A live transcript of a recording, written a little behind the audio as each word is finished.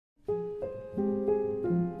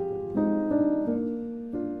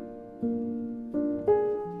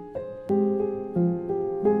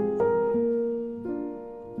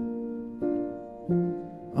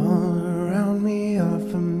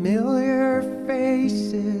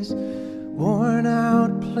faces, worn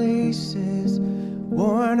out places,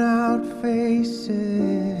 worn out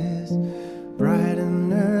faces, bright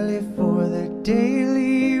and early for their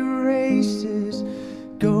daily races,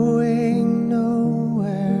 going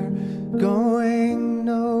nowhere, going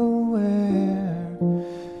nowhere.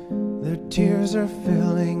 Their tears are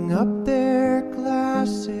filling up their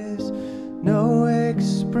glasses, no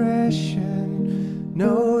expression,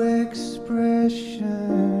 no expression.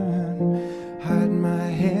 Hide my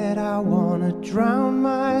head, I wanna drown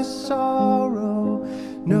my sorrow.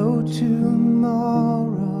 No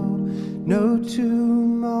tomorrow, no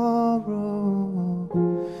tomorrow.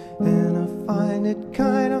 And I find it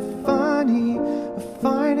kinda funny, I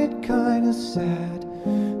find it kinda sad.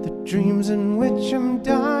 The dreams in which I'm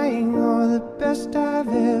dying are the best I've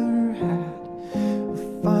ever had. I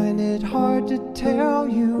find it hard to tell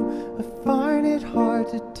you, I find it hard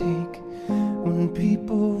to take. When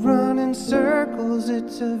people run in circles,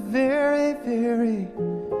 it's a very, very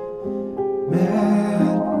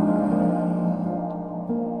mad world.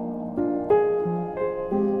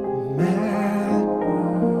 Mad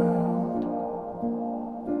world.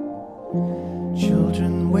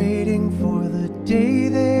 Children waiting for the day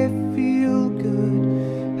they feel good.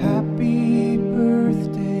 Happy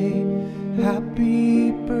birthday,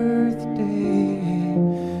 happy birthday.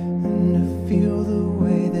 And to feel the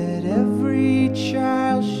way that every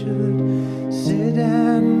child should sit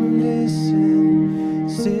and listen,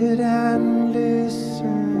 sit and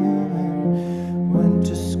listen. Went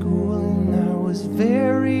to school and I was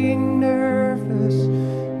very nervous.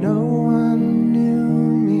 No one knew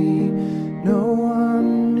me, no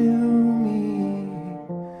one knew me.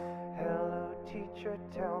 Hello teacher,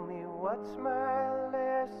 tell me what's my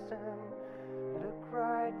lesson. Look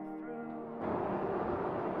right through.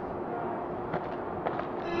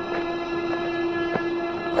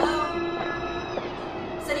 Hello?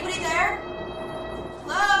 Is anybody there?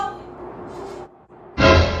 Hello?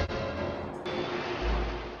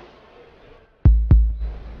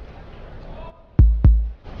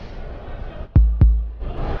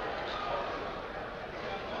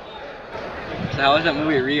 So how was that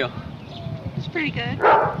movie Rio? It's pretty good.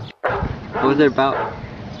 What was it about?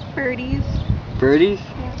 Birdies. Birdies?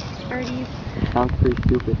 Yes, birdies. Sounds pretty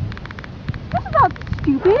stupid. That's not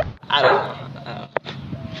stupid. I don't know.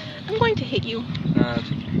 I'm going to hit you. No, that's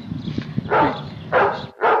okay.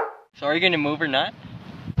 So are you gonna move or not?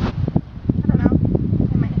 I don't know.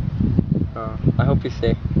 I might. I hope you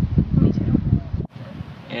stay. Me too.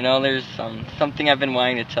 You know, there's something I've been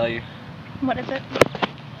wanting to tell you. What is it?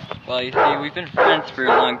 Well, you see, we've been friends for a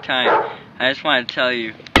long time. I just want to tell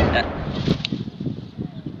you that...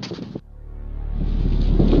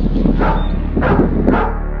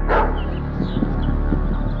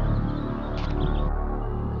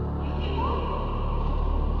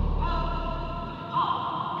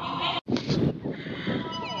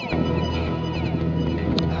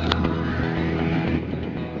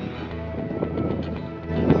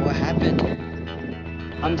 What happened?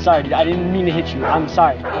 I'm sorry, dude. I didn't mean to hit you. I'm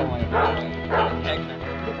sorry. Oh my god.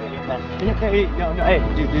 Hey, no, hey,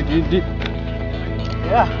 dude.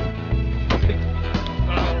 Yeah.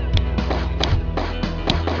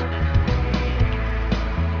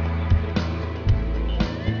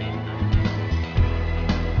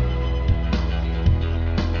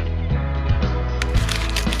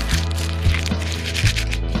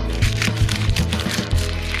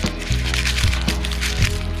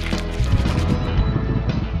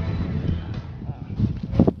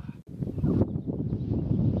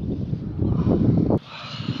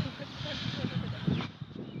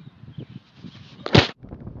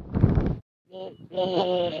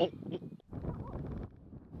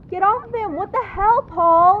 Get off of him! What the hell,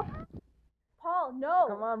 Paul? Paul, no!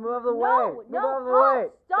 Come on, move out of the No, way. no, Move out of the Paul, way.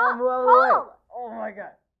 stop, Come on, move out of the way. Paul. Oh my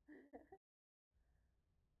god.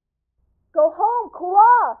 Go home, cool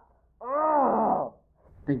off! Oh.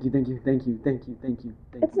 Thank you.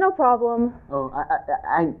 It's no problem. Oh,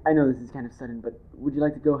 I know this is kind of sudden, but would you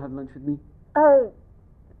like to go have lunch with me?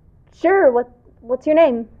 Sure, what's your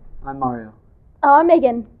name? I'm Mario. I'm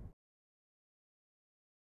Megan.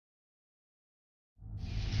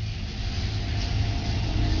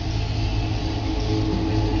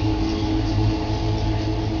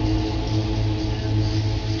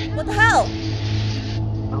 What the hell?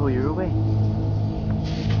 Oh, you're away.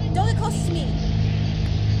 Don't get close to me.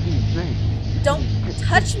 Please, Mary. Don't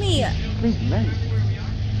touch me. Please, Mary.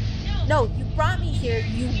 No, you brought me here,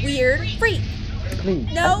 you weird freak. Please.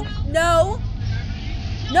 No,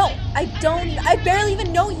 I barely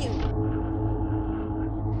even know you.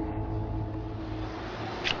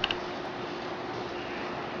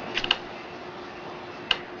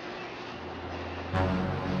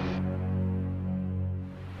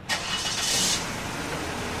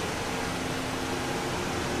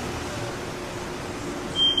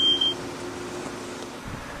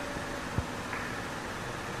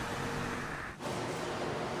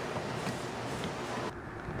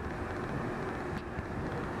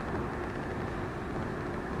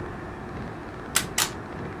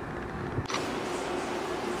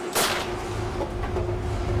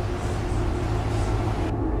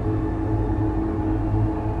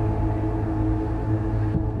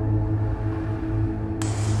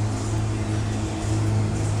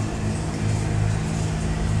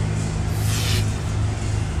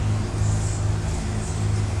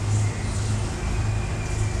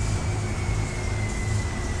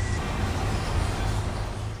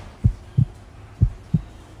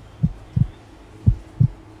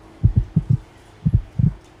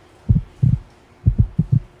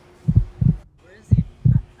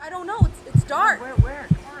 I don't know. It's dark. Where?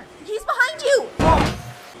 Come on. He's behind you.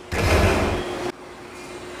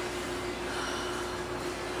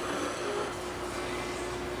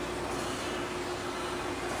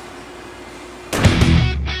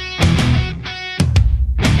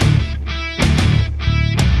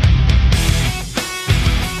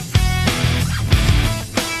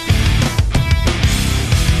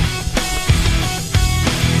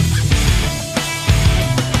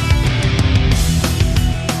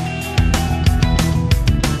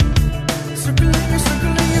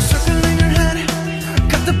 Circling your head,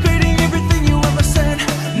 contemplating everything you ever said.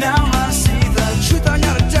 Now I see the truth, I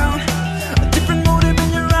got it down. A different motive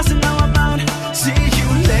in your eyes, and now I'm out. See you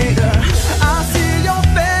later. I see your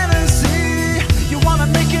fantasy. You wanna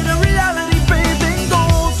make it a reality, baby.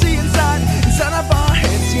 Go see inside of our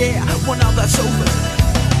heads, yeah. Well, now that's over.